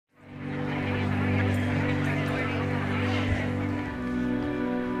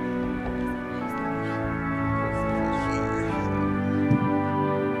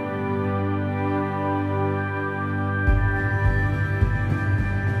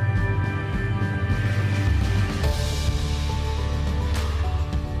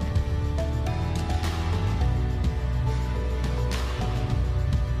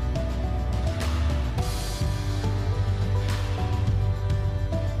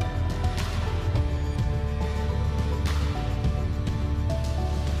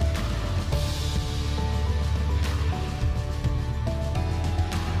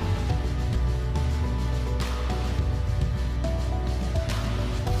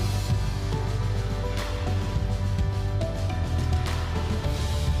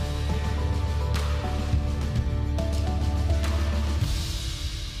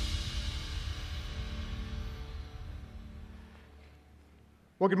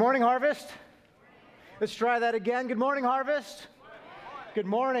Well, good morning, Harvest. Let's try that again. Good morning, Harvest. Good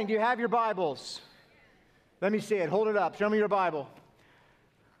morning. Do you have your Bibles? Let me see it. Hold it up. Show me your Bible.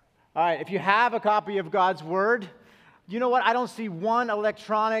 All right. If you have a copy of God's Word, you know what? I don't see one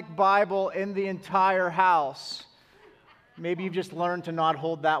electronic Bible in the entire house. Maybe you've just learned to not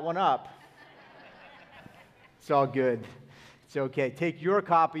hold that one up. It's all good. It's okay. Take your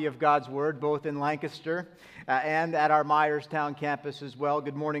copy of God's Word, both in Lancaster and at our Myerstown campus as well.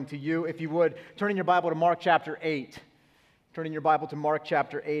 Good morning to you. If you would, turn in your Bible to Mark chapter 8. Turn in your Bible to Mark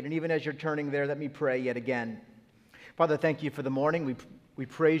chapter 8. And even as you're turning there, let me pray yet again. Father, thank you for the morning. We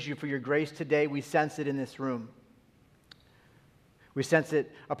praise you for your grace today. We sense it in this room. We sense it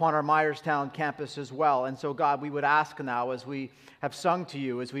upon our Myerstown campus as well. And so, God, we would ask now, as we have sung to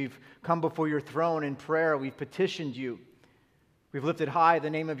you, as we've come before your throne in prayer, we've petitioned you. We've lifted high the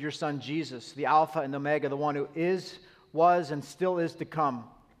name of your Son, Jesus, the Alpha and the Omega, the one who is, was, and still is to come.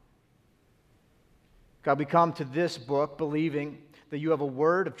 God, we come to this book believing that you have a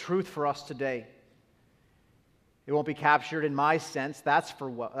word of truth for us today. It won't be captured in my sense, that's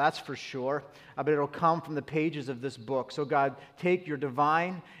for sure, but it'll come from the pages of this book. So God, take your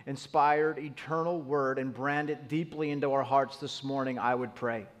divine, inspired, eternal word and brand it deeply into our hearts this morning, I would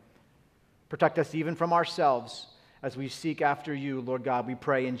pray. Protect us even from ourselves as we seek after you, Lord God, we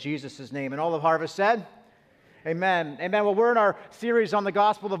pray in Jesus' name. And all of Harvest said, amen. Amen. Well, we're in our series on the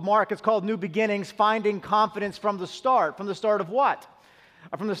Gospel of Mark. It's called New Beginnings, Finding Confidence from the Start. From the start of what?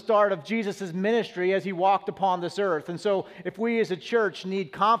 From the start of Jesus' ministry as he walked upon this earth. And so if we as a church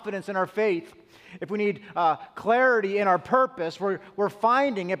need confidence in our faith, if we need clarity in our purpose, we're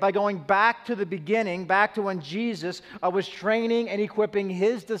finding it by going back to the beginning, back to when Jesus was training and equipping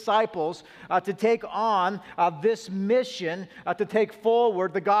his disciples to take on this mission, to take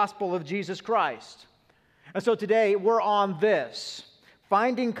forward the gospel of Jesus Christ. And so today we're on this,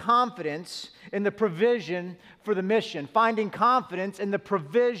 finding confidence in the provision for the mission. Finding confidence in the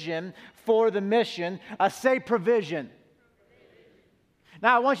provision for the mission. Say provision.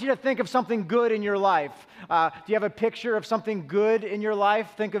 Now, I want you to think of something good in your life. Do you have a picture of something good in your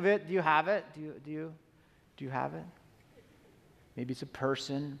life? Think of it. Do you have it? Do you have it? Maybe it's a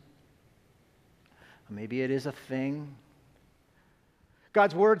person. Or maybe it is a thing.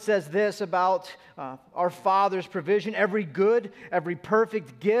 God's word says this about our Father's provision. Every good, every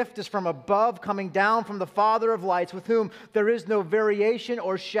perfect gift is from above, coming down from the Father of lights, with whom there is no variation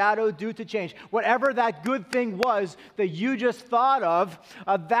or shadow due to change. Whatever that good thing was that you just thought of,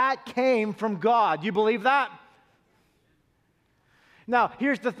 that came from God. You believe that? Now,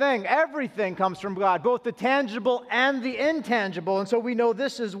 here's the thing. Everything comes from God, both the tangible and the intangible. And so we know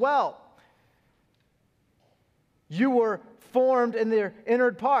this as well. You were formed in their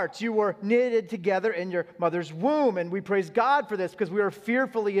inner parts. You were knitted together in your mother's womb. And we praise God for this because we are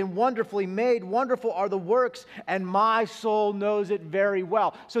fearfully and wonderfully made. Wonderful are the works, and my soul knows it very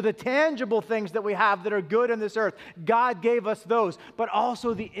well. So the tangible things that we have that are good in this earth, God gave us those, but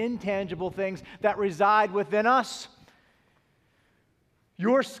also the intangible things that reside within us.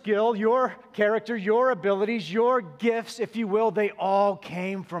 Your skill, your character, your abilities, your gifts, if you will, they all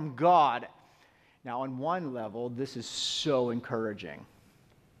came from God. Now, on one level, this is so encouraging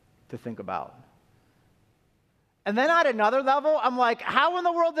to think about. And then at another level, I'm like, how in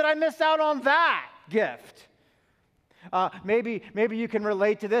the world did I miss out on that gift? Maybe you can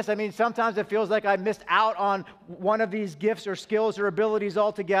relate to this. I mean, sometimes it feels like I missed out on one of these gifts or skills or abilities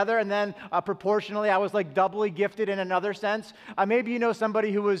altogether, and then proportionally, I was like doubly gifted in another sense. Maybe you know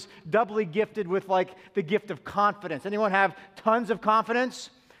somebody who was doubly gifted with like the gift of confidence. Anyone have tons of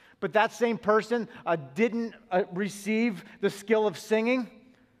confidence? But that same person didn't receive the skill of singing. And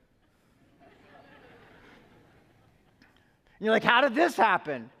you're like, how did this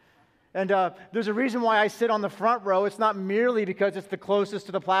happen? And there's a reason why I sit on the front row. It's not merely because it's the closest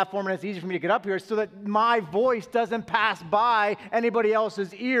to the platform and it's easy for me to get up here. It's so that my voice doesn't pass by anybody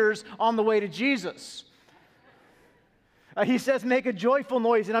else's ears on the way to Jesus. He says, make a joyful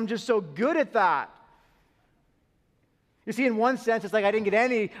noise, and I'm just so good at that. You see, in one sense, it's like I didn't get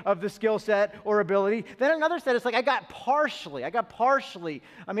any of the skill set or ability. Then in another sense, it's like I got partially.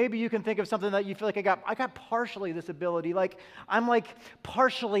 Maybe you can think of something that you feel like I got partially this ability. Like I'm like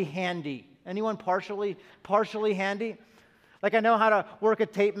partially handy. Anyone partially handy? Like I know how to work a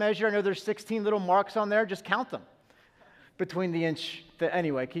tape measure. I know there's 16 little marks on there. Just count them between the inch.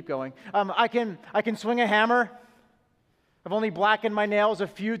 Anyway, keep going. I can swing a hammer. I've only blackened my nails a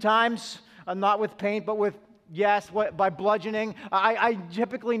few times, not with paint, but with by bludgeoning. I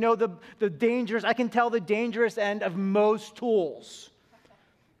typically know the dangerous, I can tell the dangerous end of most tools.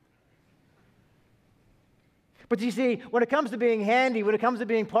 But you see, when it comes to being handy, when it comes to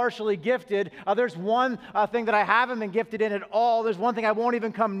being partially gifted, there's one thing that I haven't been gifted in at all. There's one thing I won't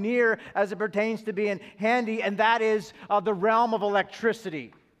even come near as it pertains to being handy, and that is the realm of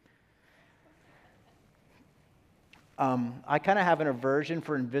electricity. I kind of have an aversion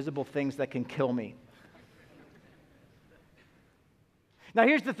for invisible things that can kill me. Now,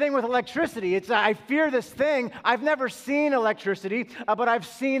 here's the thing with electricity. I fear this thing. I've never seen electricity, but I've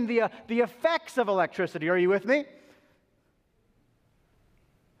seen the effects of electricity. Are you with me?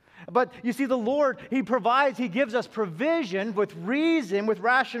 But you see, the Lord, He provides, He gives us provision with reason, with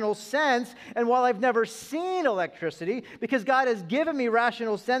rational sense. And while I've never seen electricity, because God has given me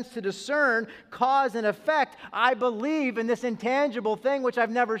rational sense to discern cause and effect, I believe in this intangible thing which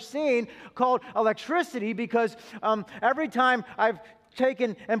I've never seen called electricity, because every time I've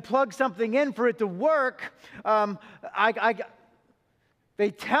taken and plugged something in for it to work,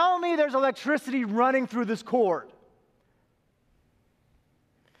 they tell me there's electricity running through this cord.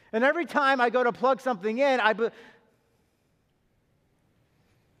 And every time I go to plug something in,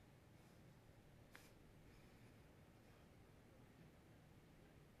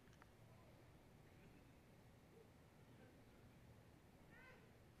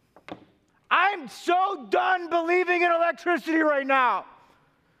 I'm so done believing in electricity right now.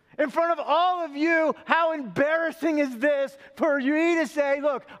 In front of all of you, how embarrassing is this for you to say,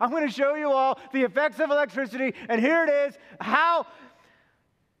 look, I'm going to show you all the effects of electricity, and here it is, how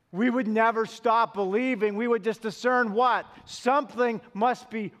we would never stop believing. We would just discern what? Something must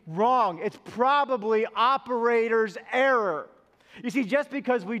be wrong. It's probably operator's error. You see, just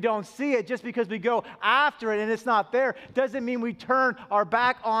because we don't see it, just because we go after it and it's not there, doesn't mean we turn our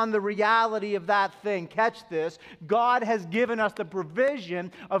back on the reality of that thing. Catch this. God has given us the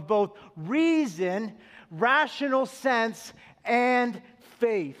provision of both reason, rational sense, and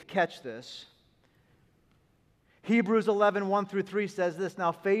faith. Catch this. Hebrews 11, 1 through 3 says this,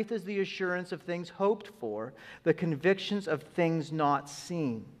 now faith is the assurance of things hoped for, the convictions of things not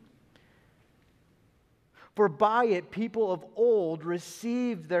seen. For by it people of old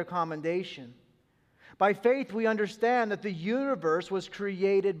received their commendation. By faith we understand that the universe was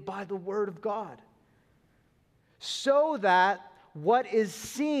created by the Word of God, so that what is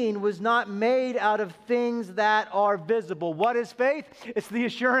seen was not made out of things that are visible. What is faith? It's the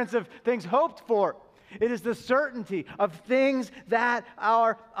assurance of things hoped for. It is the certainty of things that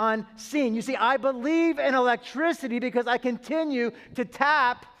are unseen. You see, I believe in electricity because I continue to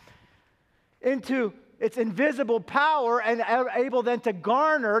tap into its invisible power and are able then to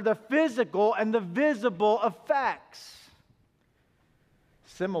garner the physical and the visible effects.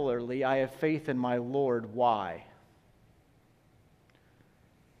 Similarly, I have faith in my Lord. Why?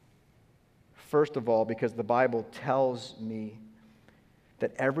 First of all, because the Bible tells me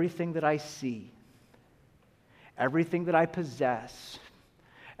that everything that I see, everything that I possess,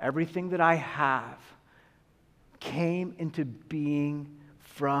 everything that I have came into being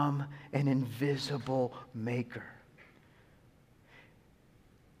from an invisible maker.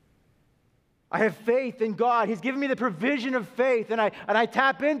 I have faith in God. He's given me the provision of faith, and I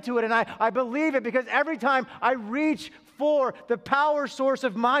tap into it, and I believe it, because every time I reach for the power source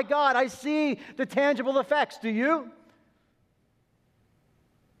of my God, I see the tangible effects. Do you?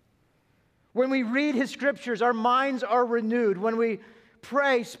 When we read His scriptures, our minds are renewed. When we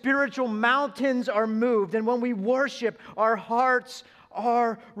pray, spiritual mountains are moved. And when we worship, our hearts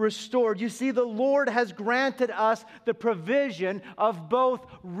are restored. You see, the Lord has granted us the provision of both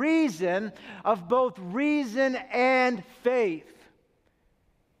reason and faith.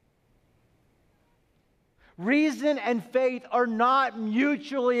 Reason and faith are not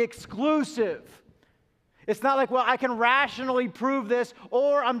mutually exclusive. It's not like, well, I can rationally prove this,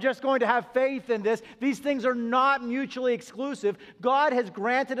 or I'm just going to have faith in this. These things are not mutually exclusive. God has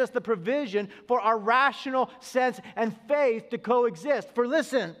granted us the provision for our rational sense and faith to coexist. For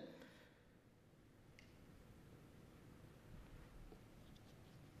listen,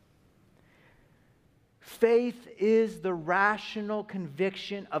 faith is the rational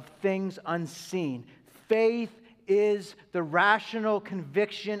conviction of things unseen. Faith is the rational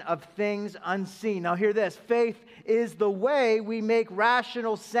conviction of things unseen. Now hear this. Faith is the way we make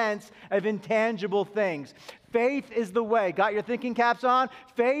rational sense of intangible things. Faith is the way. Got your thinking caps on?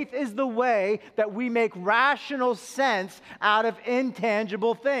 Faith is the way that we make rational sense out of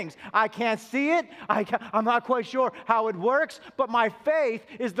intangible things. I can't see it. I'm not quite sure how it works, but my faith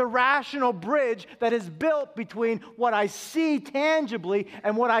is the rational bridge that is built between what I see tangibly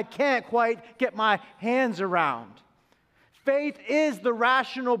and what I can't quite get my hands around. Faith is the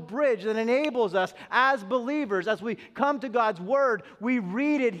rational bridge that enables us as believers, as we come to God's Word, we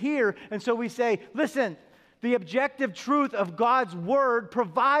read it here, and so we say, listen, The objective truth of God's Word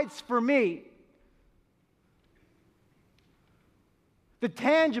provides for me the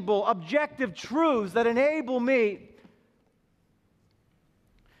tangible, objective truths that enable me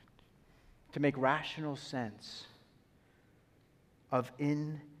to make rational sense of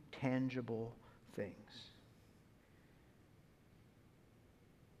intangible things.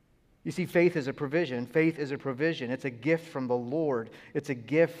 You see, faith is a provision. Faith is a provision. It's a gift from the Lord. It's a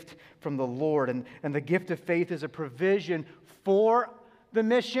gift from the Lord. And the gift of faith is a provision for the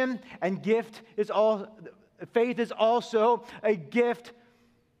mission, and faith is also a gift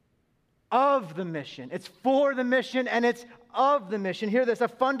of the mission. It's for the mission and it's of the mission. Hear this,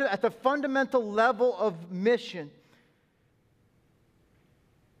 at the fundamental level of mission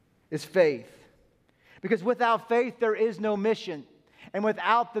is faith. Because without faith, there is no mission. And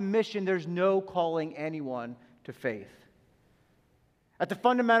without the mission, there's no calling anyone to faith. At the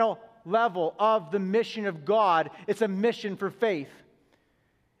fundamental level of the mission of God, it's a mission for faith.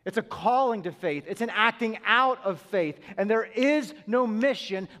 It's a calling to faith. It's an acting out of faith. And there is no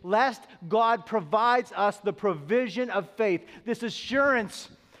mission lest God provides us the provision of faith. This assurance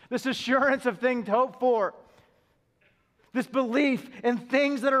of things hoped for. This belief in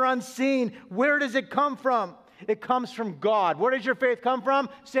things that are unseen. Where does it come from? It comes from God. Where does your faith come from?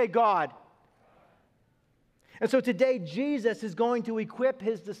 Say God. And so today, Jesus is going to equip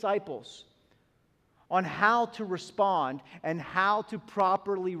his disciples on how to respond and how to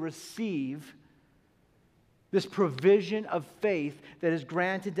properly receive this provision of faith that is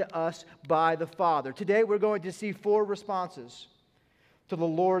granted to us by the Father. Today, we're going to see 4 responses to the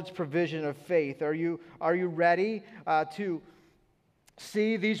Lord's provision of faith. Are you ready to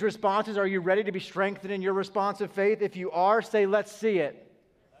see these responses? Are you ready to be strengthened in your response of faith? If you are, say, let's see it.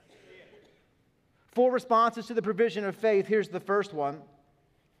 4 responses to the provision of faith. Here's the first one.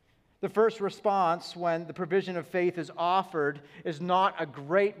 The first response when the provision of faith is offered is not a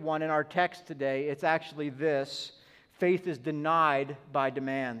great one in our text today. It's actually this: faith is denied by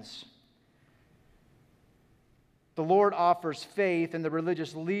demands. The Lord offers faith, and the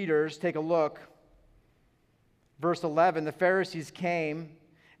religious leaders, take a look. Verse 11, the Pharisees came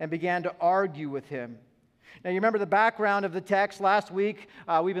and began to argue with him. Now, you remember the background of the text last week.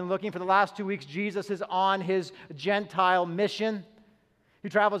 We've been looking for the last 2 weeks. Jesus is on his Gentile mission. He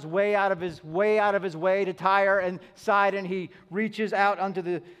travels way out of his way to Tyre and Sidon. He reaches out unto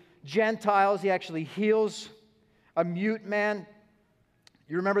the Gentiles. He actually heals a mute man.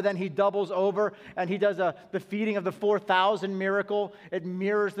 You remember then he doubles over and he does the feeding of the 4,000 miracle. It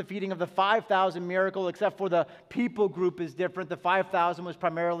mirrors the feeding of the 5,000 miracle, except for the people group is different. The 5,000 was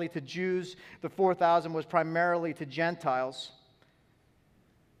primarily to Jews. The 4,000 was primarily to Gentiles.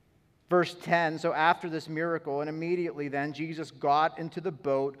 Verse 10, so after this miracle, and immediately then Jesus got into the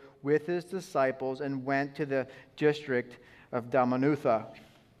boat with his disciples and went to the district of Dalmanutha.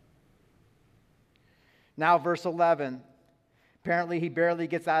 Now verse 11. Apparently, he barely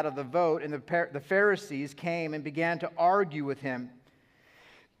gets out of the boat, and the Pharisees came and began to argue with him.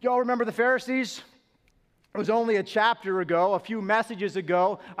 Y'all remember the Pharisees? It was only a chapter ago, a few messages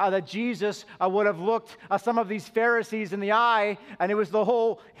ago, that Jesus would have looked some of these Pharisees in the eye, and it was the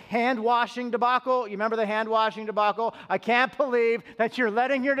whole hand-washing debacle. You remember the hand-washing debacle? I can't believe that you're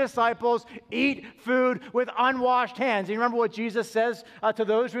letting your disciples eat food with unwashed hands. You remember what Jesus says to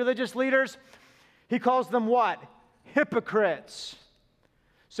those religious leaders? He calls them what? Hypocrites.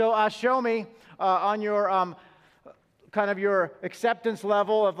 So show me on your kind of your acceptance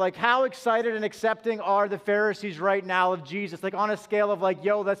level of like how excited and accepting are the Pharisees right now of Jesus? Like on a scale of like,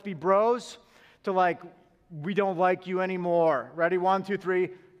 yo, let's be bros, to like, we don't like you anymore. Ready? 1, 2, 3.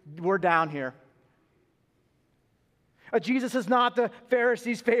 We're down here. Jesus is not the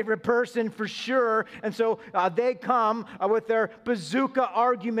Pharisees' favorite person for sure. And so they come with their bazooka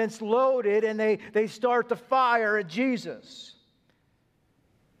arguments loaded, and they start to fire at Jesus.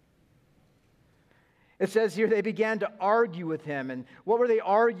 It says here they began to argue with him. And what were they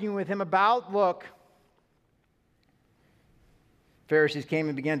arguing with him about? Look, Pharisees came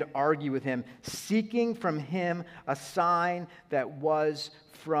and began to argue with him, seeking from him a sign that was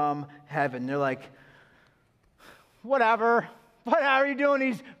from heaven. They're like, whatever are you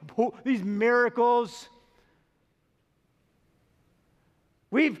doing these miracles?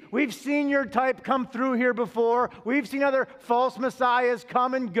 We've seen your type come through here before. We've seen other false messiahs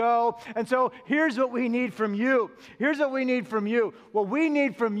come and go. And so here's what we need from you. Here's what we need from you. What we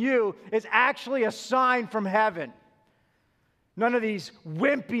need from you is actually a sign from heaven. None of these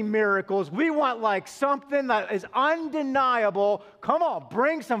wimpy miracles. We want like something that is undeniable. Come on,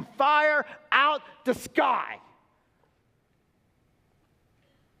 bring some fire out the sky.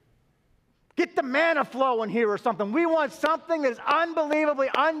 Get the manna flowing here or something. We want something that is unbelievably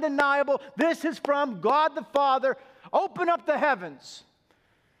undeniable. This is from God the Father. Open up the heavens.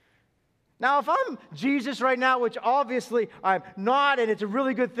 Now, if I'm Jesus right now, which obviously I'm not, and it's a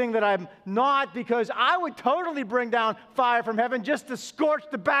really good thing that I'm not, because I would totally bring down fire from heaven just to scorch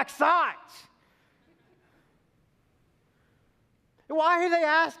the backsides. Why are they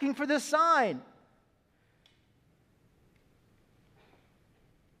asking for this sign?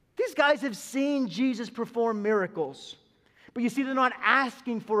 These guys have seen Jesus perform miracles. But you see, they're not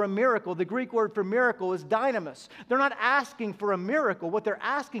asking for a miracle. The Greek word for miracle is dynamis. They're not asking for a miracle. What they're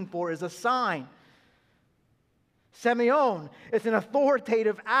asking for is a sign. Semeion, it's an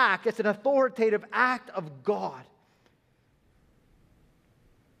authoritative act. It's an authoritative act of God.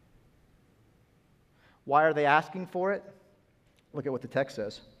 Why are they asking for it? Look at what the text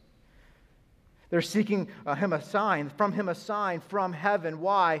says. They're seeking him a sign from heaven.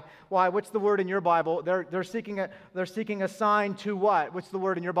 Why? Why? What's the word in your Bible? They're seeking a sign to what? What's the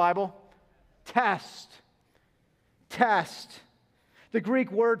word in your Bible? Test. Test. The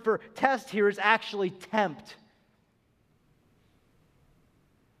Greek word for test here is actually tempt.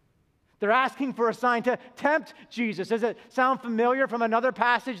 They're asking for a sign to tempt Jesus. Does it sound familiar from another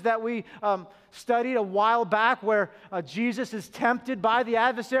passage that we studied a while back where Jesus is tempted by the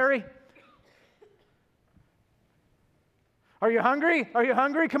adversary? Are you hungry? Are you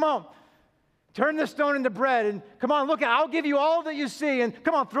hungry? Come on. Turn this stone into bread and come on, look, I'll give you all that you see and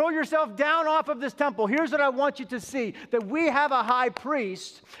come on, throw yourself down off of this temple. Here's what I want you to see, that we have a high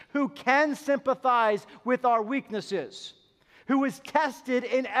priest who can sympathize with our weaknesses, who is tested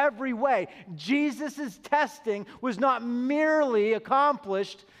in every way. Jesus' testing was not merely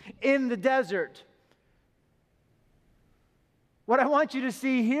accomplished in the desert. What I want you to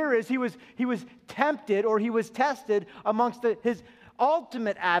see here is he was tempted, or he was tested amongst his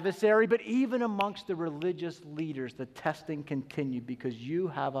ultimate adversary, but even amongst the religious leaders, the testing continued because you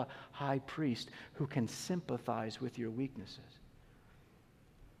have a high priest who can sympathize with your weaknesses.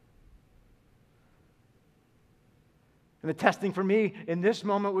 And the testing for me in this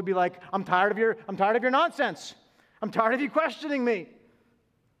moment would be like, I'm tired of your nonsense. I'm tired of you questioning me.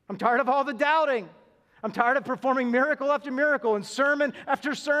 I'm tired of all the doubting. I'm tired of performing miracle after miracle and sermon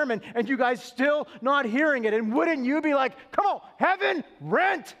after sermon, and you guys still not hearing it. And wouldn't you be like, come on, heaven,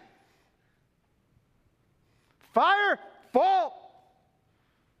 rent, fire, fall.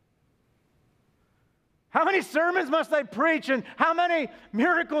 How many sermons must I preach, and how many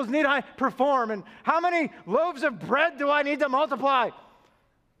miracles need I perform, and how many loaves of bread do I need to multiply?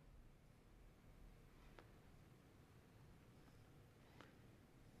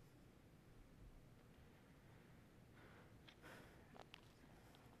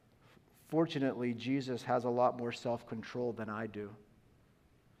 Fortunately, Jesus has a lot more self-control than I do.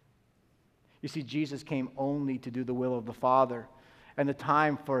 You see, Jesus came only to do the will of the Father, and the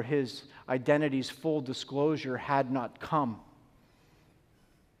time for his identity's full disclosure had not come.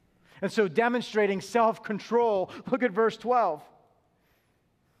 And so, demonstrating self-control, look at verse 12.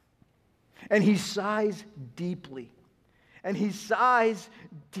 And he sighs deeply. And he sighs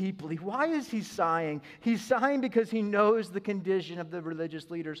deeply. Why is he sighing? He's sighing because he knows the condition of the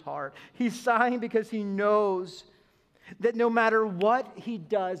religious leader's heart. He's sighing because he knows that no matter what he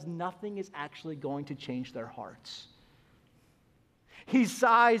does, nothing is actually going to change their hearts. He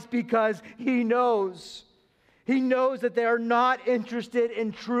sighs because he knows. He knows that they are not interested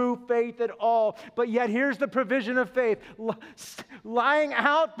in true faith at all. But yet here's the provision of faith. Lying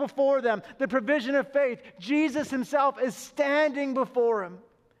out before them, the provision of faith. Jesus himself is standing before him.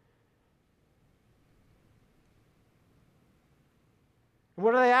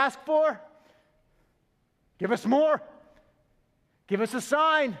 What do they ask for? Give us more. Give us a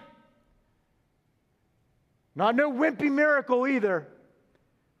sign. Not no wimpy miracle either.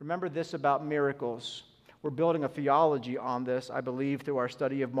 Remember this about miracles. We're building a theology on this, I believe, through our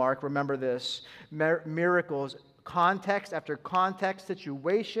study of Mark. Remember this. Miracles, context after context,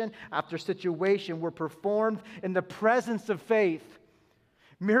 situation after situation, were performed in the presence of faith.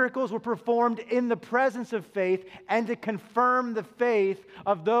 Miracles were performed in the presence of faith and to confirm the faith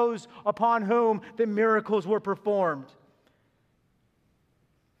of those upon whom the miracles were performed.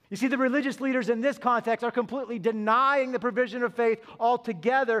 You see, the religious leaders in this context are completely denying the provision of faith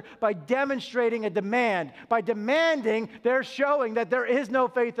altogether by demonstrating a demand. By demanding, they're showing that there is no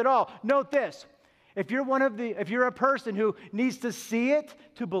faith at all. Note this. If you're a person who needs to see it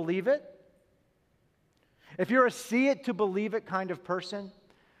to believe it, if you're a see it to believe it kind of person,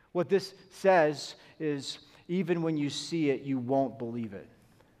 what this says is even when you see it, you won't believe it.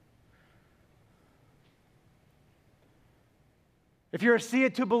 If you're a see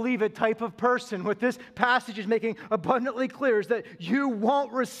it to believe it type of person, what this passage is making abundantly clear is that you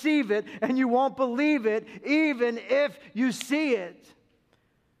won't receive it and you won't believe it even if you see it.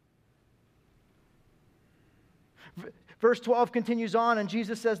 Verse 12 continues on, and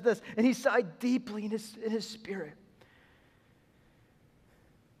Jesus says this, and he sighed deeply in his spirit.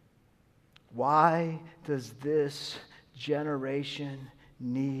 Why does this generation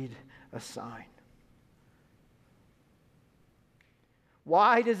need a sign?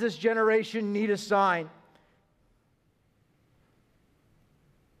 Why does this generation need a sign?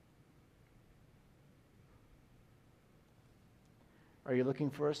 Are you looking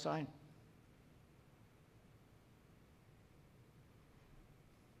for a sign?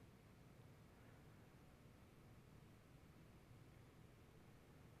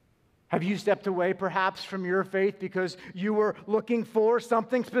 Have you stepped away perhaps from your faith because you were looking for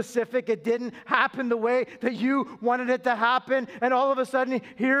something specific? It didn't happen the way that you wanted it to happen. And all of a sudden,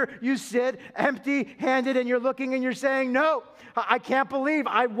 here you sit empty-handed and you're looking and you're saying, no, I can't believe.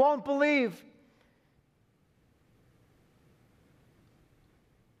 I won't believe.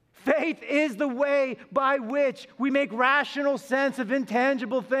 Faith is the way by which we make rational sense of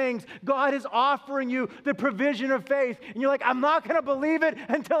intangible things. God is offering you the provision of faith. And you're like, I'm not going to believe it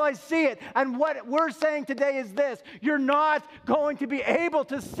until I see it. And what we're saying today is this: you're not going to be able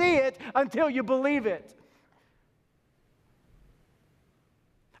to see it until you believe it.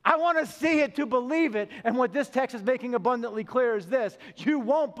 I want to see it to believe it. And what this text is making abundantly clear is this: you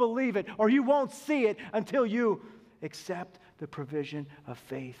won't believe it or you won't see it until you accept the provision of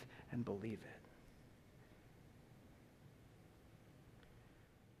faith and believe it.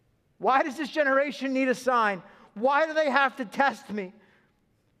 Why does this generation need a sign? Why do they have to test me?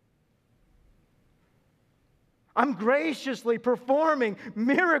 I'm graciously performing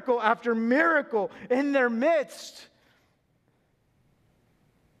miracle after miracle in their midst.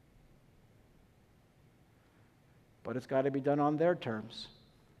 But it's got to be done on their terms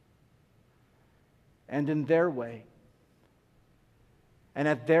and in their way and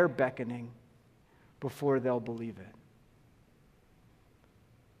at their beckoning before they'll believe it.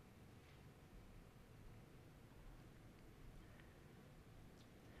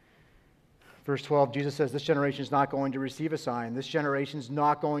 Verse 12, Jesus says, this generation is not going to receive a sign. This generation is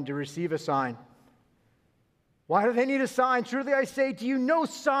not going to receive a sign. Why do they need a sign? Truly I say to you, no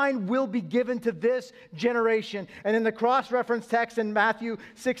sign will be given to this generation. And in the cross-reference text in Matthew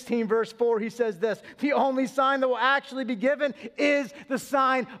 16, verse 4, he says this: the only sign that will actually be given is the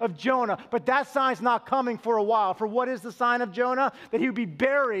sign of Jonah. But that sign's not coming for a while. For what is the sign of Jonah? That he would be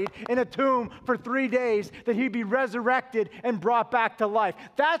buried in a tomb for 3 days, that he'd be resurrected and brought back to life.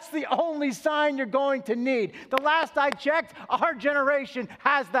 That's the only sign you're going to need. The last I checked, our generation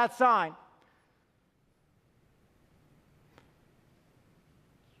has that sign.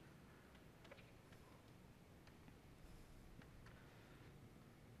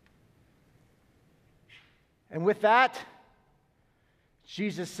 And with that,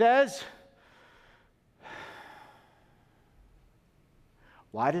 Jesus says,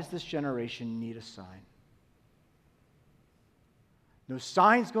 why does this generation need a sign? No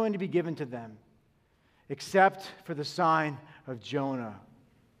sign's going to be given to them except for the sign of Jonah.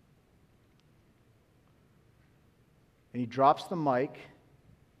 And he drops the mic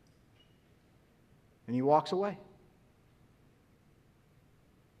and he walks away.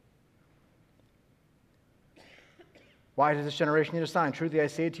 Why does this generation need a sign? Truly I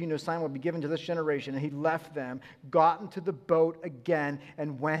say to you, no sign will be given to this generation. And he left them, got into the boat again,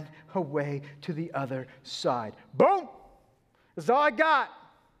 and went away to the other side. Boom! That's all I got.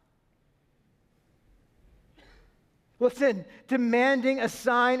 Listen, demanding a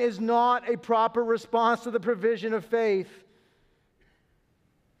sign is not a proper response to the provision of faith.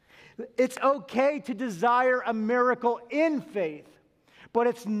 It's okay to desire a miracle in faith, but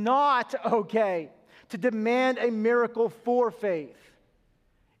it's not okay to demand a miracle for faith.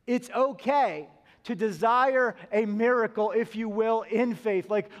 It's okay to desire a miracle, if you will, in faith.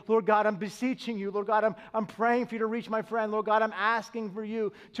 Like, Lord God, I'm beseeching you. Lord God, I'm praying for you to reach my friend. Lord God, I'm asking for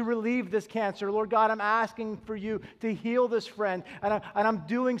you to relieve this cancer. Lord God, I'm asking for you to heal this friend. And I'm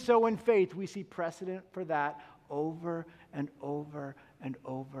doing so in faith. We see precedent for that over and over and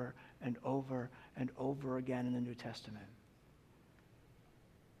over and over and over again in the New Testament.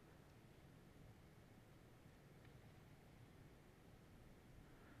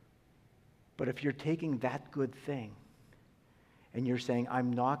 But if you're taking that good thing and you're saying,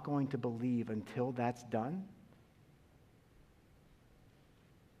 I'm not going to believe until that's done,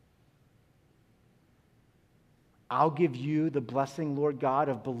 I'll give you the blessing, Lord God,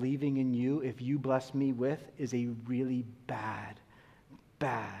 of believing in you if you bless me with is a really bad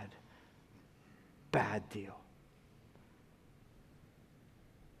bad, bad deal.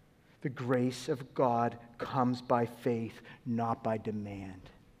 The grace of God comes by faith, not by demand.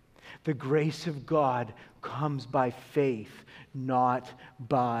 The grace of God comes by faith, not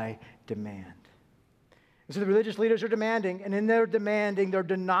by demand. And so the religious leaders are demanding, and in their demanding, they're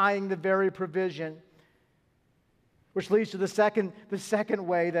denying the very provision, which leads to the second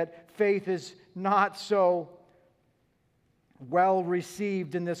way that faith is not so well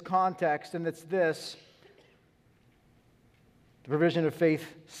received in this context, and it's this. The provision of faith,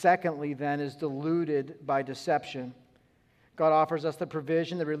 secondly, then, is diluted by deception. God offers us the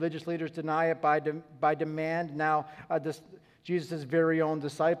provision. The religious leaders deny it by demand. Now, Jesus' very own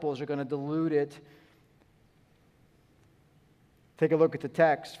disciples are going to dilute it. Take a look at the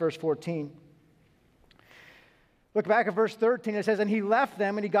text, verse 14. Look back at verse 13. It says, and he left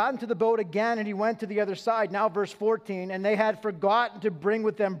them, and he got into the boat again, and he went to the other side. Now, verse 14, and they had forgotten to bring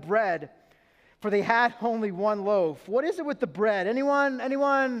with them bread, for they had only one loaf. What is it with the bread? Anyone?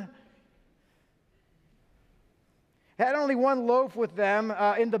 Had only one loaf with them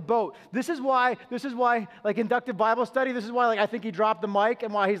in the boat. This is why, like inductive Bible study, this is why, like, I think he dropped the mic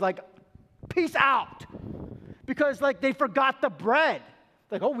and why he's like, peace out. Because, like, they forgot the bread.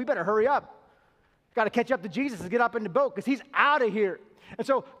 Like, oh, we better hurry up. Got to catch up to Jesus and get up in the boat because he's out of here. And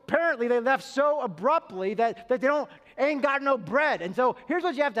so apparently they left so abruptly that they ain't got no bread. And so here's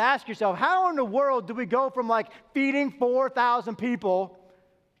what you have to ask yourself. How in the world do we go from like feeding 4,000 people,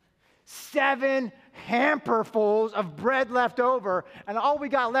 7 hamperfuls of bread left over, and all we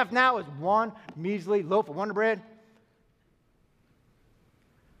got left now is one measly loaf of Wonder Bread?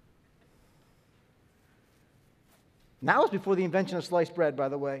 Now is before the invention of sliced bread, by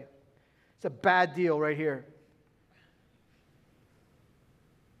the way. It's a bad deal right here.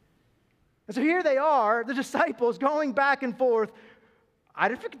 And so here they are, the disciples, going back and forth. I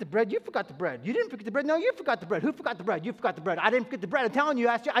didn't forget the bread. You forgot the bread. You didn't forget the bread. No, you forgot the bread. Who forgot the bread? You forgot the bread. I didn't forget the bread. I'm telling you,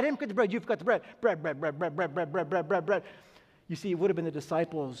 I didn't forget the bread. You forgot the bread. Bread. You see, it would have been the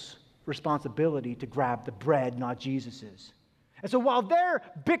disciples' responsibility to grab the bread, not Jesus's. And so while they're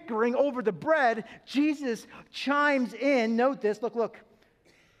bickering over the bread, Jesus chimes in. Note this. Look.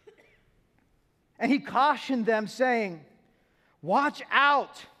 And he cautioned them, saying, watch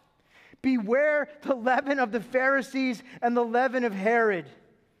out. Beware the leaven of the Pharisees and the leaven of Herod.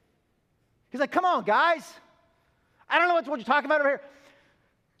 He's like, come on, guys. I don't know what you're talking about over here.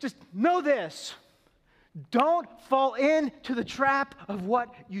 Just know this. Don't fall into the trap of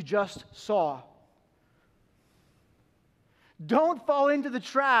what you just saw. Don't fall into the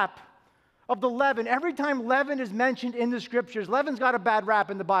trap of the leaven. Every time leaven is mentioned in the scriptures, leaven's got a bad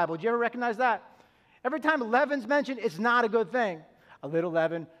rap in the Bible. Do you ever recognize that? Every time leaven's mentioned, it's not a good thing. A little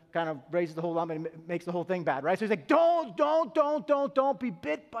leaven kind of raises the whole lump and makes the whole thing bad, right? So he's like, don't be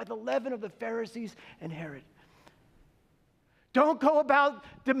bit by the leaven of the Pharisees and Herod. Don't go about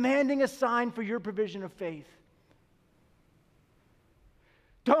demanding a sign for your provision of faith.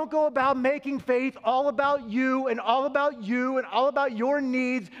 Don't go about making faith all about you and all about you and all about your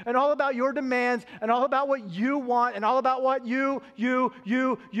needs and all about your demands and all about what you want and all about what you.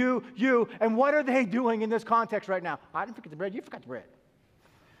 And what are they doing in this context right now? I didn't forget the bread. You forgot the bread.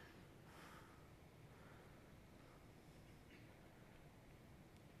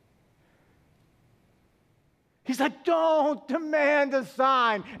 He's like, don't demand a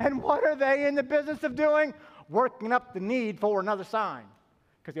sign. And what are they in the business of doing? Working up the need for another sign.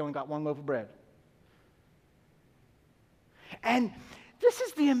 Because they only got one loaf of bread. And this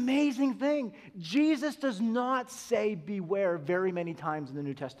is the amazing thing. Jesus does not say beware very many times in the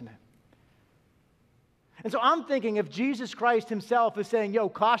New Testament. And so I'm thinking if Jesus Christ himself is saying, yo,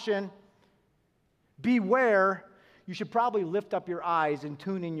 caution, beware, you should probably lift up your eyes and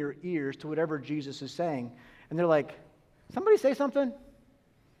tune in your ears to whatever Jesus is saying. And they're like, somebody say something?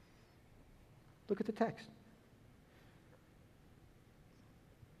 Look at the text.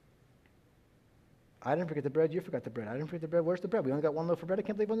 I didn't forget the bread, you forgot the bread. I didn't forget the bread, where's the bread? We only got one loaf of bread, I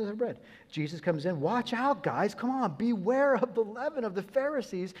can't believe we only have bread. Jesus comes in, watch out, guys, come on, beware of the leaven of the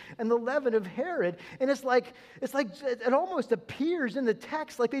Pharisees and the leaven of Herod. And it's like it almost appears in the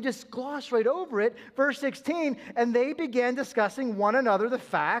text like they just gloss right over it. Verse 16, and they began discussing one another the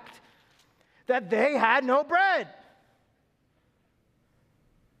fact that they had no bread.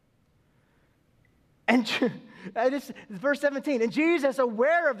 And it's verse 17, and Jesus,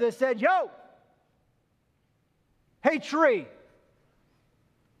 aware of this, said, yo, hey, tree.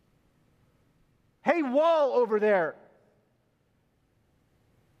 Hey, wall over there.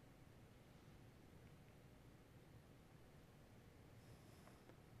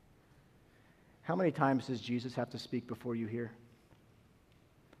 How many times does Jesus have to speak before you hear?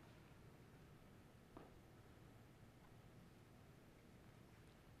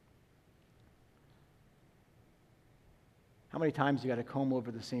 many times you got to comb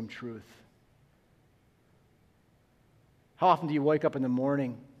over the same truth? How often do you wake up in the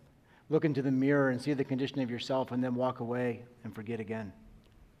morning, look into the mirror and see the condition of yourself and then walk away and forget again?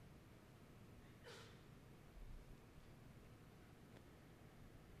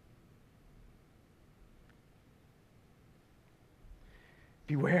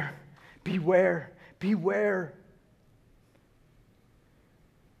 Beware, beware, beware.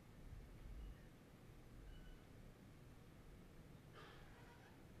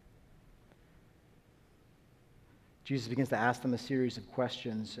 Jesus begins to ask them a series of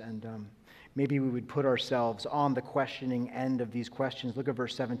questions, and maybe we would put ourselves on the questioning end of these questions. Look at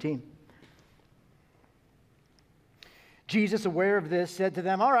verse 17. Jesus, aware of this, said to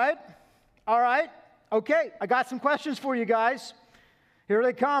them, all right, okay, I got some questions for you guys. Here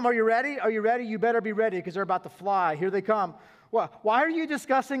they come. Are you ready? Are you ready? You better be ready because they're about to fly. Here they come. Well, why are you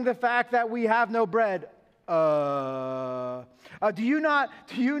discussing the fact that we have no bread? Do you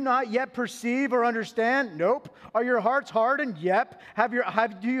not yet perceive or understand? Nope. Are your hearts hardened? Yep.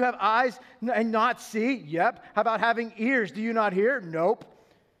 Do you have eyes and not see? Yep. How about having ears? Do you not hear? Nope.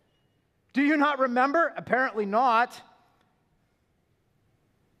 Do you not remember? Apparently not.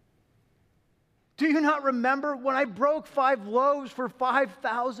 Do you not remember when I broke 5 loaves for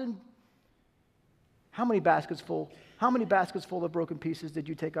 5,000? How many baskets full? How many baskets full of broken pieces did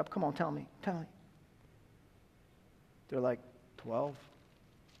you take up? Come on, tell me. Tell me. They're like, 12.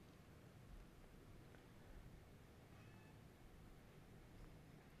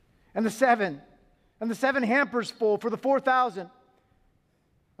 And the 7 hampers full for the 4,000.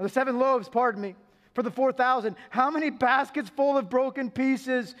 Or the 7 loaves, pardon me, for the 4,000. How many baskets full of broken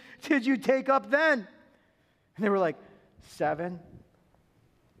pieces did you take up then? And they were like, 7.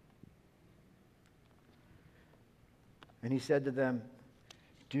 And he said to them,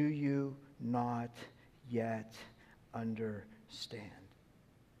 do you not yet understand?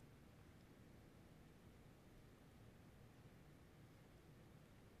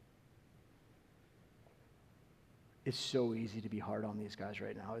 It's so easy to be hard on these guys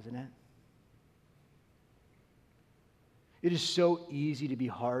right now, isn't it? It is so easy to be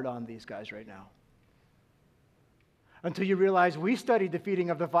hard on these guys right now. Until you realize we studied the feeding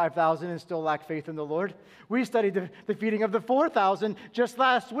of the 5,000 and still lack faith in the Lord. We studied the feeding of the 4,000 just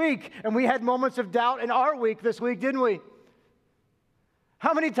last week, and we had moments of doubt in our week this week, didn't we?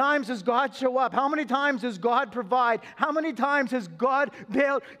 How many times does God show up? How many times does God provide? How many times has God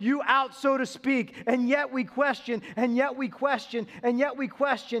bailed you out, so to speak? And yet we question, and yet we question, and yet we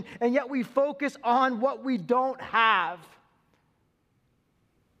question, and yet we focus on what we don't have.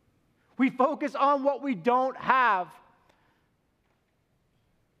 We focus on what we don't have.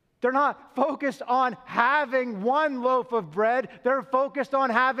 They're not focused on having 1 loaf of bread. They're focused on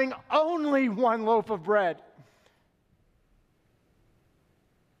having only 1 loaf of bread.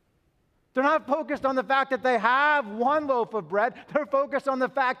 They're not focused on the fact that they have 1 loaf of bread. They're focused on the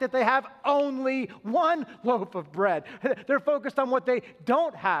fact that they have only 1 loaf of bread. They're focused on what they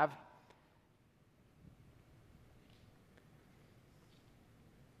don't have.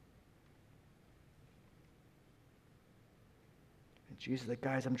 And Jesus said,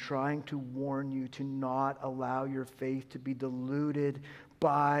 guys, I'm trying to warn you to not allow your faith to be diluted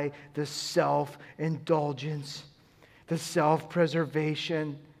by the self-indulgence, the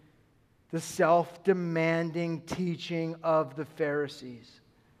self-preservation, the self-demanding teaching of the Pharisees.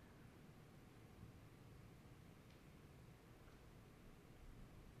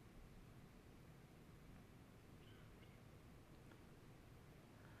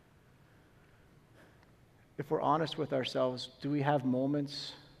 If we're honest with ourselves, do we have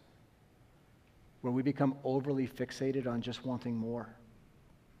moments where we become overly fixated on just wanting more?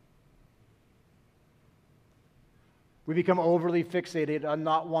 We become overly fixated on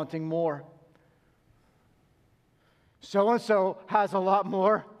not wanting more. So-and-so has a lot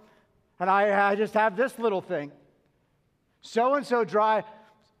more, and I just have this little thing. So-and-so drives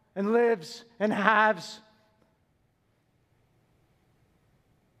and lives and has.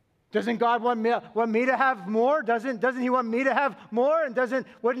 Doesn't God want me to have more? Doesn't He want me to have more? And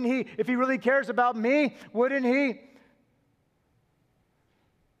wouldn't He, if He really cares about me, wouldn't He?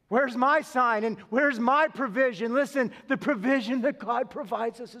 Where's my sign and where's my provision? Listen, the provision that God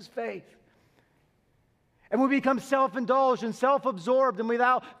provides us is faith. And we become self-indulged and self-absorbed and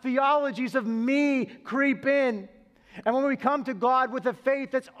without theologies of me creep in. And when we come to God with a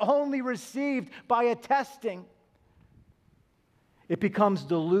faith that's only received by a testing, it becomes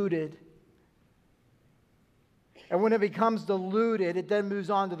diluted. And when it becomes diluted, it then moves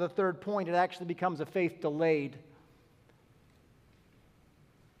on to the third point. It actually becomes a faith delayed.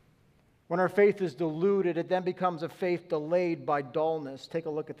 When our faith is diluted, it then becomes a faith delayed by dullness. Take a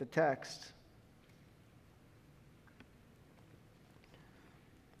look at the text.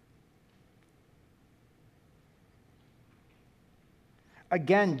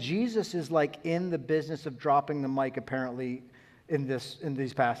 Again, Jesus is like in the business of dropping the mic, apparently, in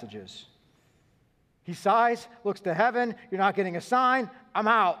these passages. He sighs, looks to heaven, you're not getting a sign, I'm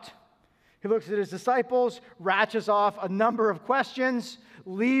out. He looks at his disciples, ratchets off a number of questions,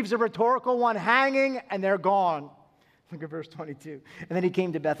 leaves a rhetorical one hanging, and they're gone. Look at verse 22. And then he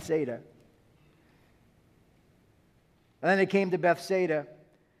came to Bethsaida.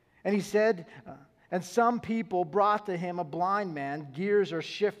 And he said, and some people brought to him a blind man. Gears are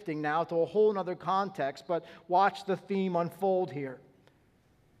shifting now to a whole other context, but watch the theme unfold here.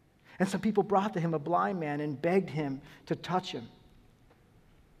 And some people brought to him a blind man and begged him to touch him.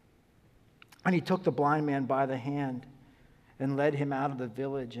 And he took the blind man by the hand and led him out of the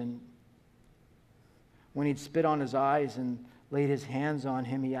village. And when he'd spit on his eyes and laid his hands on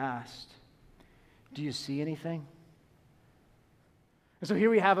him, he asked, "Do you see anything?" And so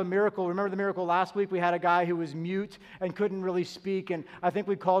here we have a miracle. Remember the miracle last week? We had a guy who was mute and couldn't really speak, and I think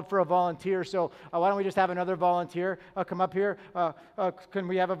we called for a volunteer. So why don't we just have another volunteer come up here? Can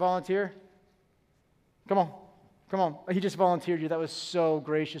we have a volunteer? Come on. He just volunteered you. That was so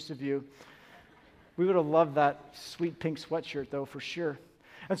gracious of you. We would have loved that sweet pink sweatshirt, though, for sure.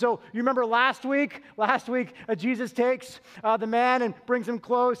 And so you remember last week, Jesus takes the man and brings him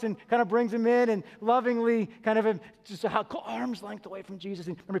close and kind of brings him in and lovingly kind of just arm's length away from Jesus.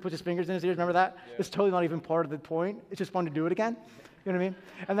 And remember he puts his fingers in his ears, remember that? Yeah. It's totally not even part of the point. It's just fun to do it again. You know what I mean?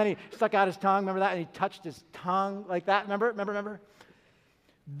 And then he stuck out his tongue, remember that? And he touched his tongue like that, remember?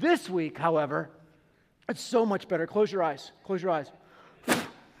 This week, however, it's so much better. Close your eyes.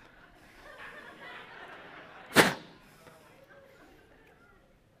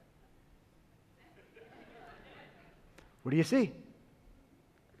 What do you see?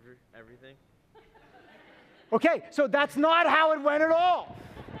 Everything. Okay, so that's not how it went at all.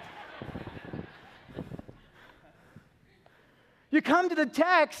 You come to the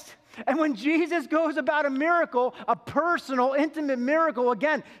text, and when Jesus goes about a miracle, a personal, intimate miracle,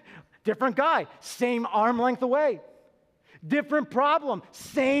 again, different guy, same arm length away. Different problem,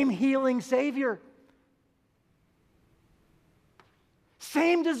 same healing Savior.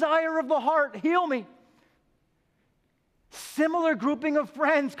 Same desire of the heart, heal me. Similar grouping of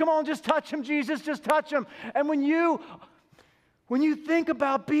friends. Come on, just touch him, Jesus, just touch him. And when you think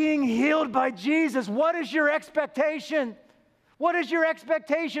about being healed by Jesus, what is your expectation? What is your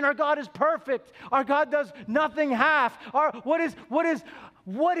expectation? Our God is perfect. Our God does nothing half. What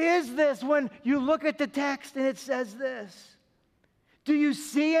is this when you look at the text and it says this? Do you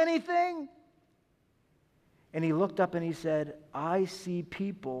see anything? And he looked up and he said, I see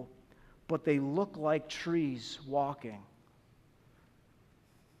people, but they look like trees walking.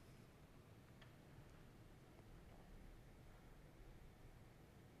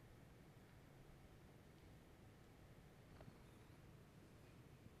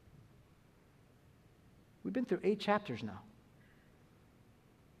 We've been through 8 chapters now.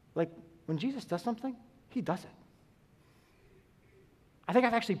 Like, when Jesus does something, he does it. I think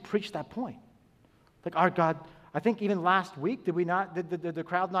I've actually preached that point. Like, our God, I think even last week, did the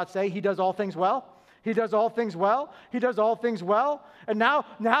crowd not say, he does all things well? He does all things well. He does all things well. And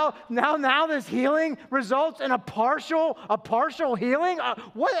now this healing results in a partial healing?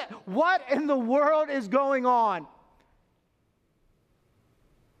 What in the world is going on?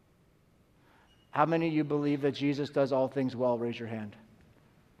 How many of you believe that Jesus does all things well? Raise your hand.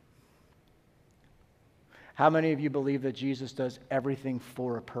 How many of you believe that Jesus does everything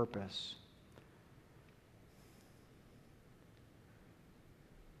for a purpose?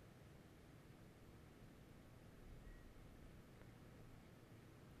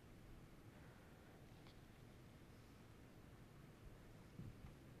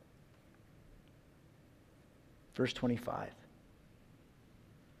 Verse 25.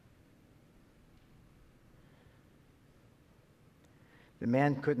 The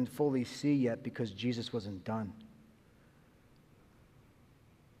man couldn't fully see yet because Jesus wasn't done.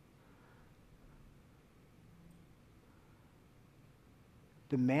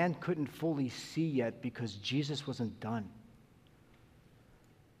 The man couldn't fully see yet because Jesus wasn't done.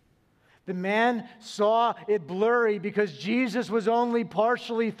 The man saw it blurry because Jesus was only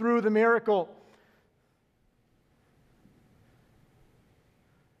partially through the miracle.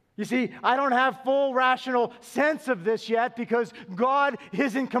 You see, I don't have full rational sense of this yet because God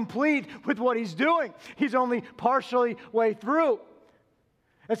isn't complete with what he's doing. He's only partially way through.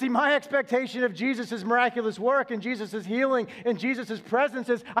 And see, my expectation of Jesus' miraculous work and Jesus' healing and Jesus' presence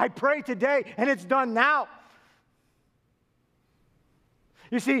is, I pray today and it's done now.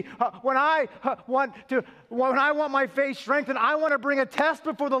 You see, when I want my faith strengthened, I want to bring a test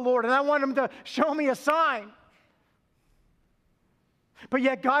before the Lord, and I want Him to show me a sign. But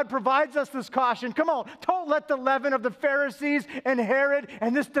yet God provides us this caution. Come on, don't let the leaven of the Pharisees and Herod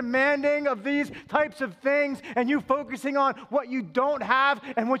and this demanding of these types of things and you focusing on what you don't have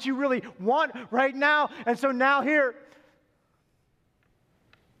and what you really want right now. And so now here,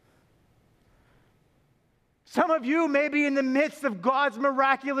 some of you may be in the midst of God's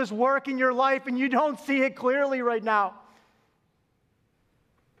miraculous work in your life and you don't see it clearly right now.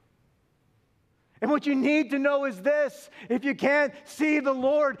 And what you need to know is this: if you can't see the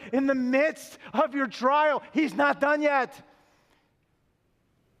Lord in the midst of your trial, He's not done yet.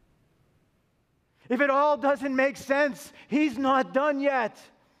 If it all doesn't make sense, He's not done yet.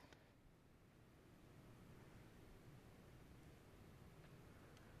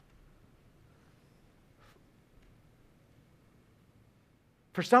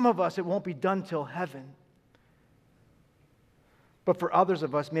 For some of us, it won't be done till heaven. But for others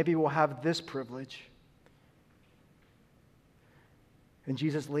of us, maybe we'll have this privilege. And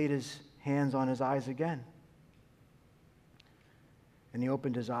Jesus laid His hands on his eyes again. And He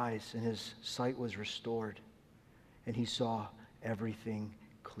opened his eyes, and his sight was restored. And he saw everything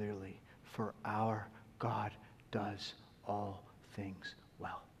clearly. For our God does all things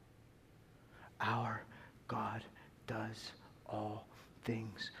well. Our God does all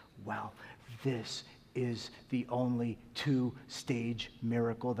things well. This is the only two-stage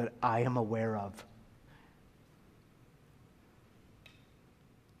miracle that I am aware of.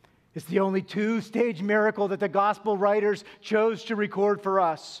 It's the only two-stage miracle that the gospel writers chose to record for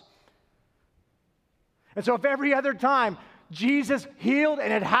us. And so if every other time Jesus healed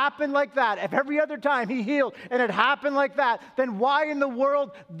and it happened like that, if every other time He healed and it happened like that, then why in the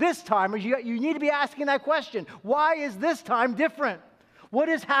world this time? You need to be asking that question. Why is this time different? What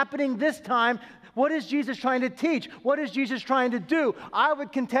is happening this time? What is Jesus trying to teach? What is Jesus trying to do? I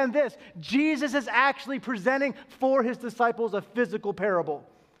would contend this: Jesus is actually presenting for His disciples a physical parable.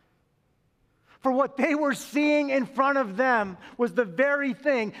 For what they were seeing in front of them was the very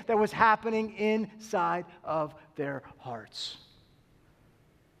thing that was happening inside of their hearts.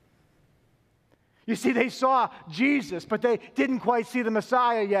 You see, they saw Jesus, but they didn't quite see the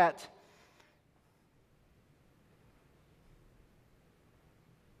Messiah yet.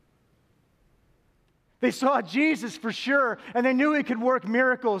 They saw Jesus for sure, and they knew He could work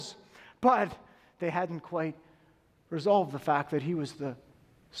miracles, but they hadn't quite resolved the fact that He was the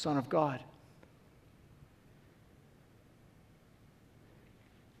Son of God.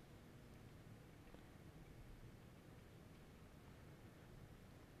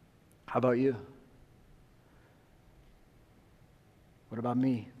 How about you? What about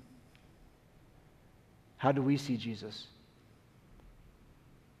me? How do we see Jesus?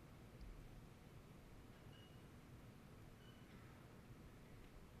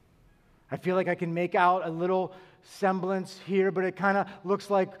 I feel like I can make out a little semblance here, but it kind of looks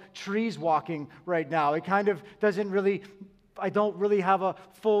like trees walking right now. It kind of doesn't really, I don't really have a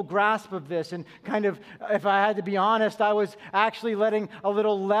full grasp of this. And kind of, if I had to be honest, I was actually letting a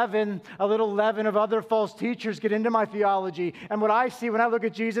little leaven of other false teachers get into my theology. And what I see when I look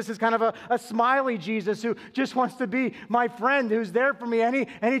at Jesus is kind of a smiley Jesus who just wants to be my friend, who's there for me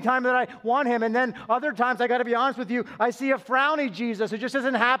any time that I want Him. And then other times, I got to be honest with you, I see a frowny Jesus who just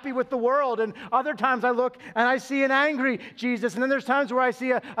isn't happy with the world. And other times I look and I see an angry Jesus. And then there's times where I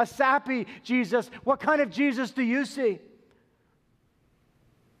see a sappy Jesus. What kind of Jesus do you see?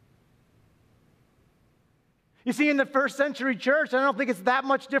 You see, in the first century church, I don't think it's that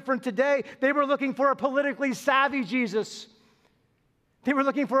much different today. They were looking for a politically savvy Jesus. They were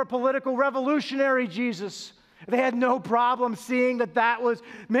looking for a political revolutionary Jesus. They had no problem seeing that was,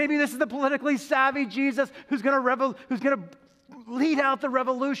 maybe this is the politically savvy Jesus who's going to lead out the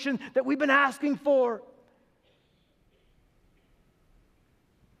revolution that we've been asking for.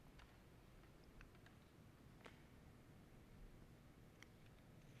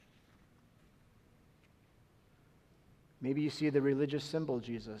 Maybe you see the religious symbol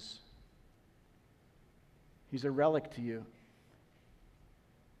Jesus. He's a relic to you.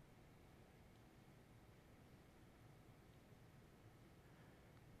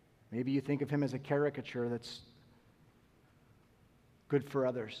 Maybe you think of Him as a caricature that's good for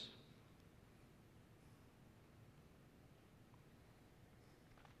others.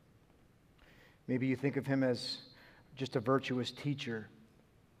 Maybe you think of Him as just a virtuous teacher.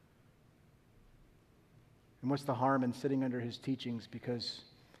 And what's the harm in sitting under His teachings because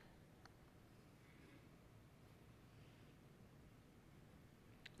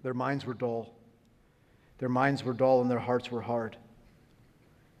Their minds were dull. Their minds were dull and their hearts were hard.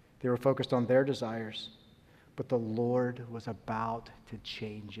 They were focused on their desires, but the Lord was about to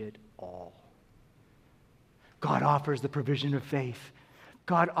change it all. God offers the provision of faith.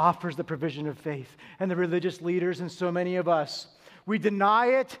 God offers the provision of faith. And the religious leaders and so many of us, we deny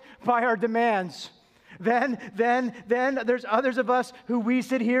it by our demands. Then there's others of us who we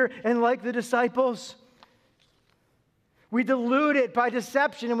sit here and like the disciples, we dilute it by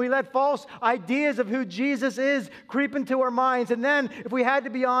deception and we let false ideas of who Jesus is creep into our minds. And then, if we had to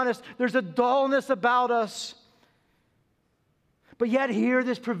be honest, there's a dullness about us. But yet here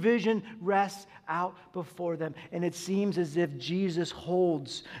this provision rests out before them. And it seems as if Jesus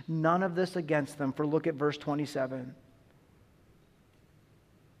holds none of this against them. For look at verse 27.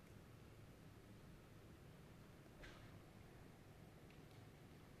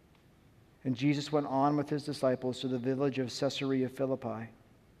 And Jesus went on with his disciples to the village of Caesarea Philippi.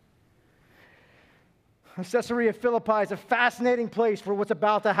 Caesarea Philippi is a fascinating place for what's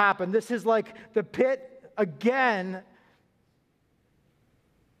about to happen. This is like the pit again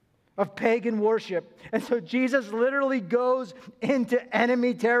of pagan worship. And so Jesus literally goes into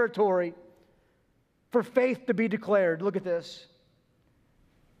enemy territory for faith to be declared. Look at this.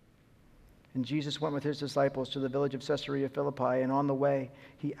 And Jesus went with his disciples to the village of Caesarea Philippi, and on the way,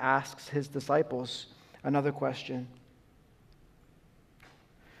 he asks his disciples another question.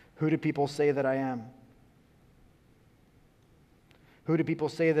 Who do people say that I am? Who do people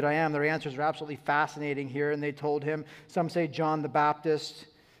say that I am? Their answers are absolutely fascinating here, and they told him, some say John the Baptist,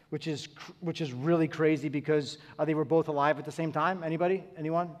 which is really crazy because they were both alive at the same time. Anybody?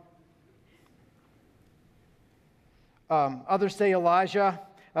 Anyone? Others say Elijah.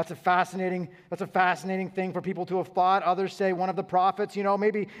 That's a fascinating thing for people to have thought. Others say one of the prophets.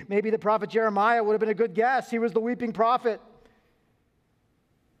 Maybe the prophet Jeremiah would have been a good guess. He was the weeping prophet.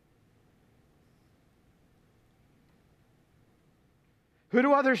 Who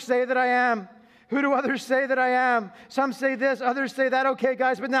do others say that I am? Who do others say that I am? Some say this, others say that. Okay,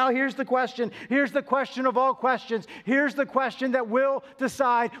 guys, but now here's the question. Here's the question of all questions. Here's the question that will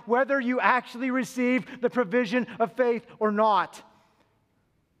decide whether you actually receive the provision of faith or not.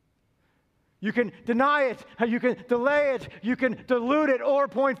 You can deny it, you can delay it, you can dilute it, or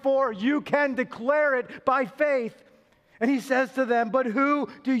point four, you can declare it by faith. And he says to them, but who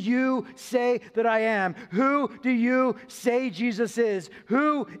do you say that I am? Who do you say Jesus is?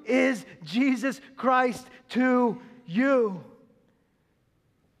 Who is Jesus Christ to you?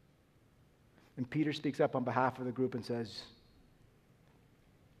 And Peter speaks up on behalf of the group and says,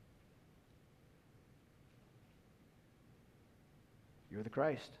 you're the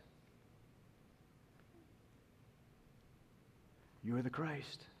Christ. You are the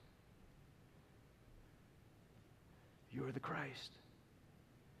Christ. You are the Christ.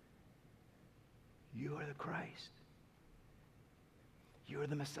 You are the Christ. You are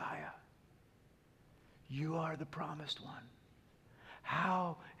the Messiah. You are the promised one.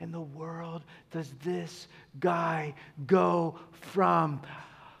 How in the world does this guy go from,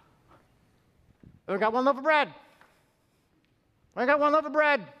 I got one loaf of bread. I got one loaf of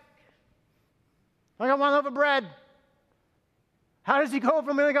bread. I got one loaf of bread. How does he go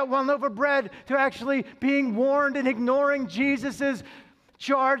from only got one loaf of bread to actually being warned and ignoring Jesus'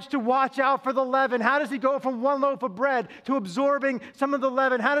 charge to watch out for the leaven? How does he go from one loaf of bread to absorbing some of the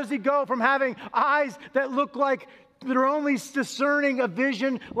leaven? How does he go from having eyes that look like they're only discerning a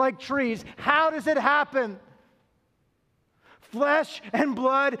vision like trees? How does it happen? Flesh and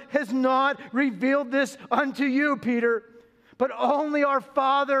blood has not revealed this unto you, Peter. But only our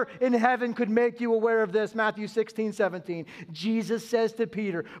Father in heaven could make you aware of this. Matthew 16:17. Jesus says to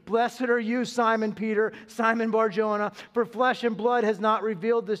Peter, blessed are you, Simon Peter, Simon Bar-Jonah, for flesh and blood has not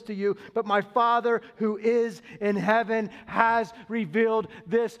revealed this to you, but my Father who is in heaven has revealed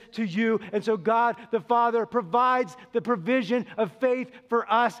this to you. And so God the Father provides the provision of faith for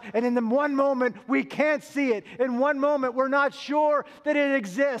us. And in the one moment, we can't see it. In one moment, we're not sure that it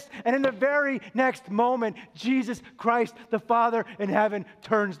exists. And in the very next moment, Jesus Christ, the Father in heaven,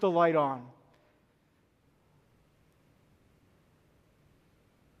 turns the light on.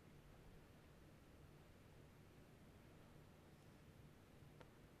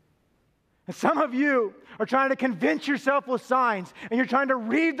 And some of you are trying to convince yourself with signs, and you're trying to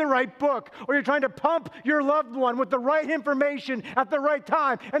read the right book, or you're trying to pump your loved one with the right information at the right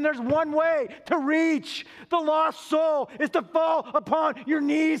time. And there's one way to reach the lost soul is to fall upon your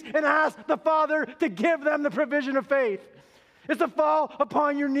knees and ask the Father to give them the provision of faith. Is to fall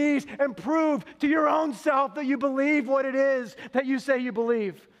upon your knees and prove to your own self that you believe what it is that you say you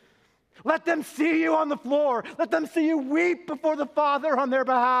believe. Let them see you on the floor. Let them see you weep before the Father on their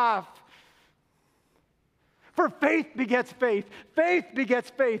behalf. For faith begets faith. Faith begets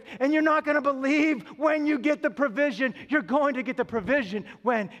faith. And you're not going to believe when you get the provision. You're going to get the provision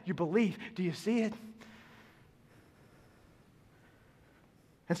when you believe. Do you see it?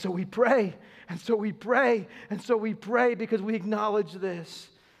 And so we pray. And so we pray. And so we pray because we acknowledge this.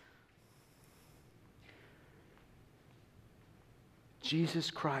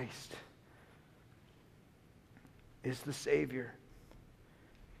 Jesus Christ is the Savior.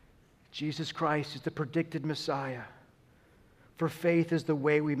 Jesus Christ is the predicted Messiah. For faith is the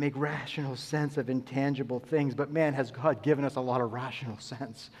way we make rational sense of intangible things. But man, has God given us a lot of rational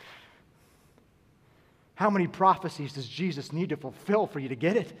sense. How many prophecies does Jesus need to fulfill for you to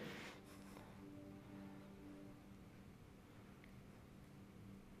get it?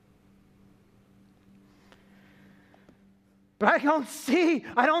 But I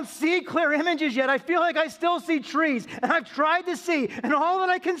don't see clear images yet. I feel like I still see trees. And I've tried to see, and all that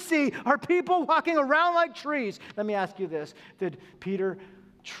I can see are people walking around like trees. Let me ask you this. Did Peter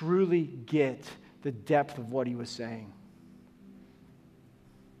truly get the depth of what he was saying?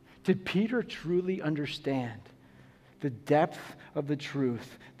 Did Peter truly understand the depth of the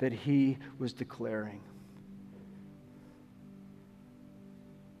truth that he was declaring?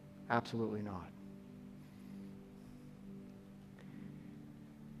 Absolutely not.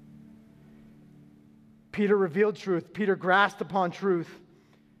 Peter revealed truth. Peter grasped upon truth.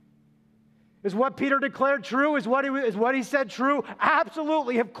 Is what Peter declared true? Is what he said true?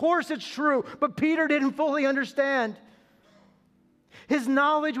 Absolutely. Of course it's true. But Peter didn't fully understand. His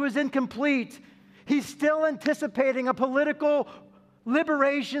knowledge was incomplete. He's still anticipating a political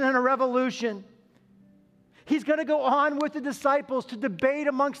liberation and a revolution. He's going to go on with the disciples to debate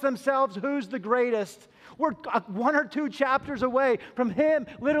amongst themselves who's the greatest. We're 1 or 2 chapters away from him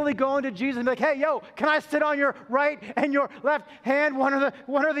literally going to Jesus and be like, hey, yo, can I sit on your right and your left hand? One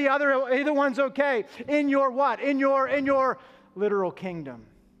or the other, either one's okay. In your what? In your literal kingdom.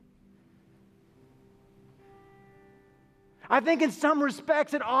 I think in some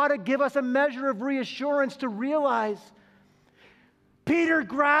respects it ought to give us a measure of reassurance to realize Peter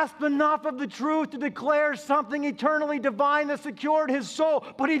grasped enough of the truth to declare something eternally divine that secured his soul,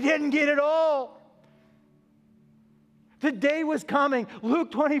 but he didn't get it all. The day was coming,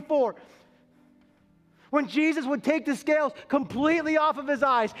 Luke 24, when Jesus would take the scales completely off of his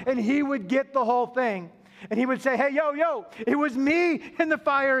eyes and he would get the whole thing. And he would say, hey, yo, it was me in the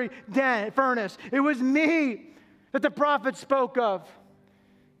fiery furnace. It was me that the prophet spoke of.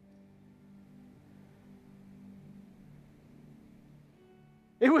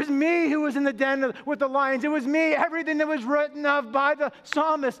 It was me who was in the den with the lions. It was me. Everything that was written of by the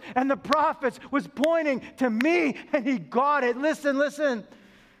psalmists and the prophets was pointing to me, and he got it. Listen.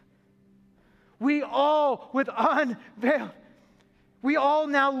 We all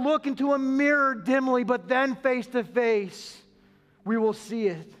now look into a mirror dimly, but then face to face, we will see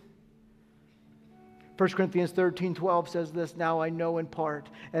it. 1 Corinthians 13:12 says this, now I know in part,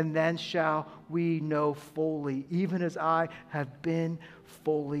 and then shall we know fully, even as I have been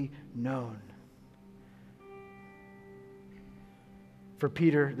fully known. For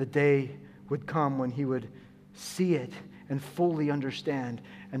Peter, the day would come when he would see it and fully understand,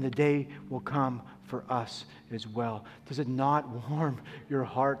 and the day will come for us as well. Does it not warm your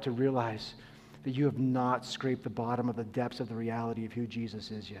heart to realize that you have not scraped the bottom of the depths of the reality of who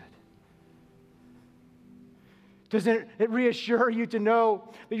Jesus is yet? Doesn't it reassure you to know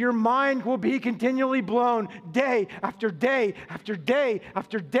that your mind will be continually blown day after day after day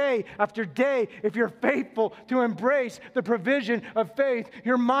after day after day? If you're faithful to embrace the provision of faith,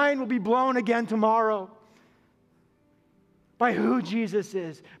 your mind will be blown again tomorrow by who Jesus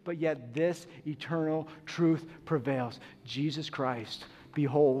is. But yet this eternal truth prevails. Jesus Christ,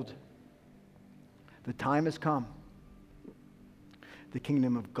 behold, the time has come. The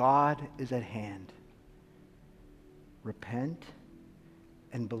kingdom of God is at hand. Repent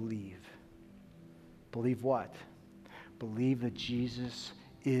and believe. Believe what? Believe that Jesus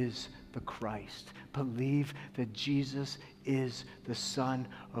is the Christ. Believe that Jesus is the Son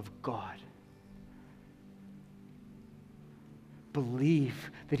of God.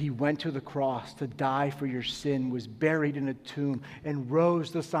 Believe that he went to the cross to die for your sin, was buried in a tomb, and rose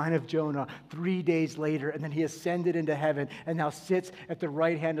the sign of Jonah 3 days later, and then he ascended into heaven and now sits at the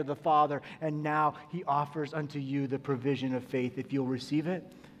right hand of the Father, and now he offers unto you the provision of faith if you'll receive it.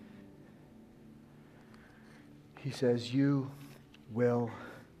 He says, you will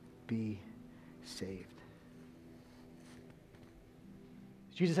be saved.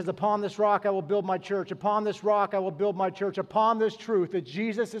 Jesus says, upon this rock I will build my church. Upon this rock I will build my church. Upon this truth that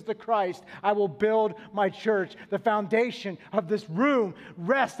Jesus is the Christ, I will build my church. The foundation of this room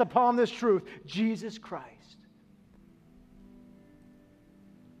rests upon this truth, Jesus Christ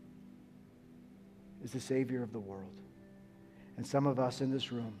is the Savior of the world. And some of us in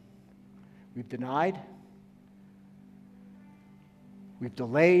this room, we've denied, we've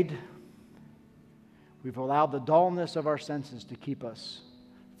delayed, we've allowed the dullness of our senses to keep us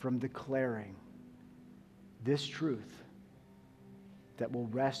from declaring this truth that will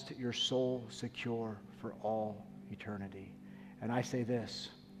rest your soul secure for all eternity. And I say this,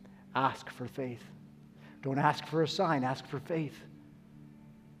 ask for faith. Don't ask for a sign, ask for faith.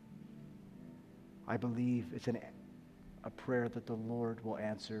 I believe it's a prayer that the Lord will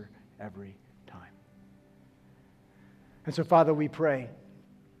answer every time. And so, Father, we pray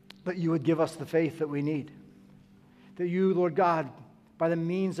that you would give us the faith that we need. That you, Lord God, by the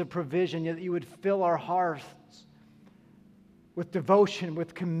means of provision, that you would fill our hearts with devotion,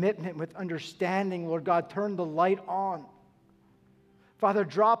 with commitment, with understanding. Lord God, turn the light on. Father,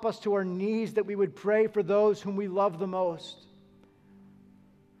 drop us to our knees that we would pray for those whom we love the most.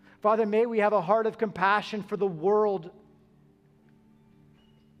 Father, may we have a heart of compassion for the world.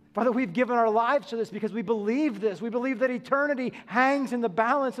 Father, we've given our lives to this because we believe this. We believe that eternity hangs in the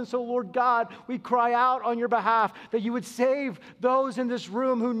balance. And so, Lord God, we cry out on your behalf that you would save those in this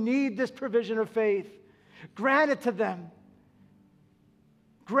room who need this provision of faith. Grant it to them.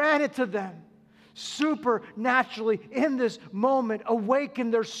 Grant it to them. Supernaturally, in this moment,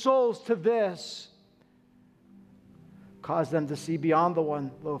 awaken their souls to this. Cause them to see beyond the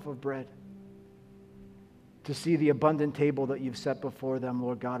one loaf of bread, to see the abundant table that you've set before them,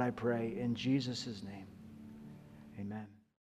 Lord God, I pray, in Jesus' name. Amen.